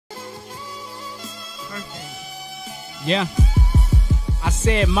Yeah. I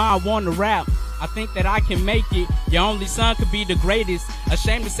said, Ma, I want to rap. I think that I can make it. Your only son could be the greatest.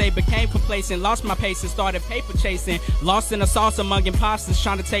 Ashamed to say, became complacent. Lost my pace and started paper chasing. Lost in the sauce among imposters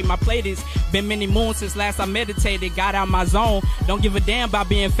trying to take my plate. It's been many moons since last I meditated. Got out my zone. Don't give a damn about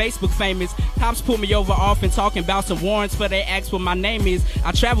being Facebook famous. Cops pull me over often talking about some warrants for they ask what my name is.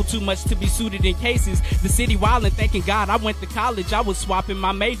 I travel too much to be suited in cases. The city wildin', thanking God I went to college. I was swapping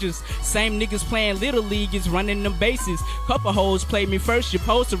my majors. Same niggas playing Little League is running them bases. Couple hoes played me first. You're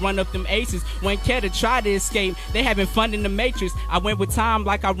supposed to run up them aces. Wouldn't care to try to escape. They having fun in the Matrix. I went with time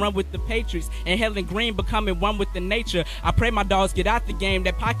like I run with the Patriots. And Helen Green becoming one with the nature. I pray my dogs get out the game.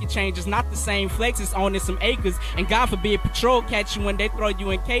 That pocket change is not the same. Flex is owning some acres. And God forbid patrol catch you when they throw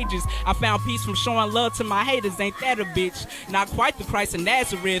you in cages. I found peace from showing love to my haters. Ain't that a bitch? Not quite the Christ of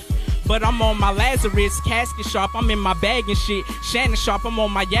Nazareth, but I'm on my Lazarus. Casket sharp, I'm in my bag and shit. Shannon sharp, I'm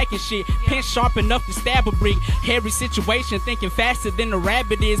on my yak and shit. Pen sharp enough to stab a brick. Hairy situation, thinking faster than a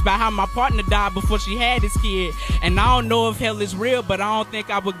rabbit is. By how my partner died before she had his kid. And I don't know if hell is real, but I don't think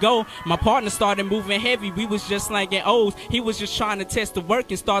I would go. My partner started moving heavy, we was just slanging O's. He was just trying to test the work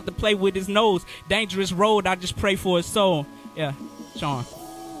and start to play with his nose. Dangerous road, I just pray for his soul. Yeah, Sean.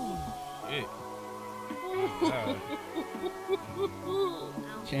 Yeah.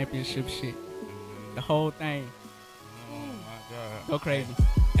 Championship shit. The whole thing. Oh my God. Go crazy.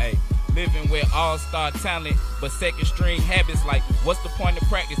 Hey, living with all-star talent, but second-string habits. Like, what's the point of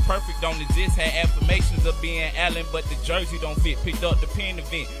practice? Perfect don't exist. Had affirmations of being Allen, but the jersey don't fit. Picked up the pen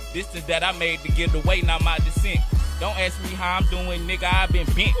event. Distance that I made to get away, not my descent. Don't ask me how I'm doing, nigga, I've been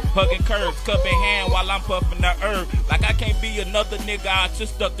bent. Hugging curves, cup in hand while I'm puffing the herb. Like I can't be another nigga, I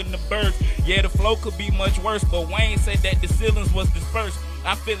just stuck in the birds. Yeah, the flow could be much worse, but Wayne said that the ceilings was dispersed.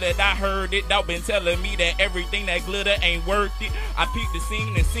 I feel that I heard it, dog been telling me that everything that glitter ain't worth it. I peeped the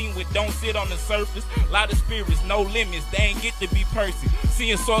scene and seen what don't sit on the surface. Lot of spirits, no limits, they ain't get to be perfect.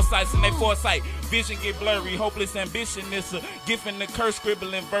 Seeing source-sights and they foresight, vision get blurry, hopeless ambition is a gift in the curse,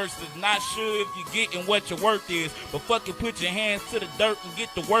 scribbling verses. Not sure if you're getting what your worth is, but fucking put your hands to the dirt and get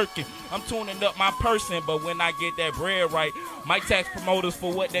to working. I'm tuning up my person, but when I get that bread right, might tax promoters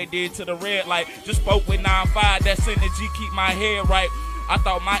for what they did to the red light. Just spoke with 9-5, that synergy keep my head right. I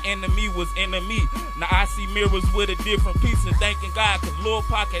thought my enemy was enemy. Now I see mirrors with a different piece and thanking God, cause Lil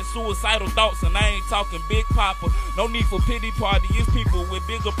Pac had suicidal thoughts and I ain't talking Big Papa. No need for pity party, it's people with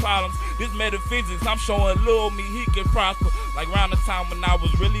bigger problems. This metaphysics, I'm showing Lil me he can prosper. Like around the time when I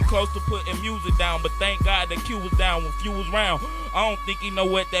was really close to putting music down, but thank God that Q was down when Few was round. I don't think he know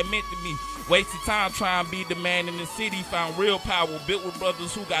what that meant to me. Wasted time trying to be the man in the city. Found real power, built with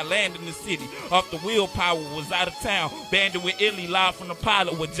brothers who got land in the city. Off the willpower, was out of town. Banded with Illy, live from the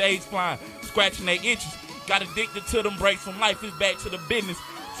pilot with J's flying. Scratching their itches. Got addicted to them breaks from life, it's back to the business.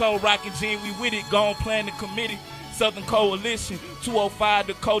 Soul rockin' Gene, we with it, gone plan the committee. Southern Coalition, 205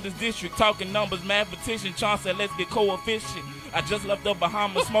 the coldest district. Talking numbers, mathematician, Chance said let's get coefficient. I just left the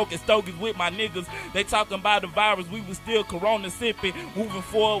Bahamas smoking stogies with my niggas. They talking about the virus, we was still corona sipping. Moving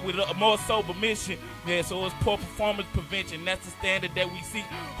forward with a more sober mission. Yeah, so it's poor performance prevention. That's the standard that we seek.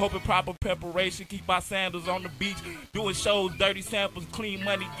 Hoping proper preparation, keep our sandals on the beach. Doing shows, dirty samples, clean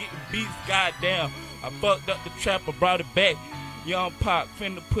money, getting beats. Goddamn, I fucked up the trap, I brought it back. Young Pac,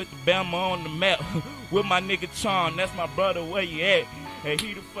 finna put the Bama on the map. With my nigga Charm, that's my brother, where you at? Hey,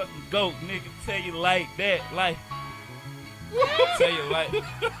 he the fucking GOAT, nigga, tell you like that, like. Tell you like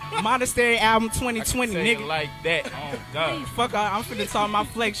Monastery album 2020, tell nigga. you like that, oh God. Fuck, I'm finna talk my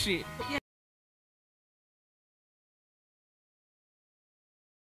flex shit.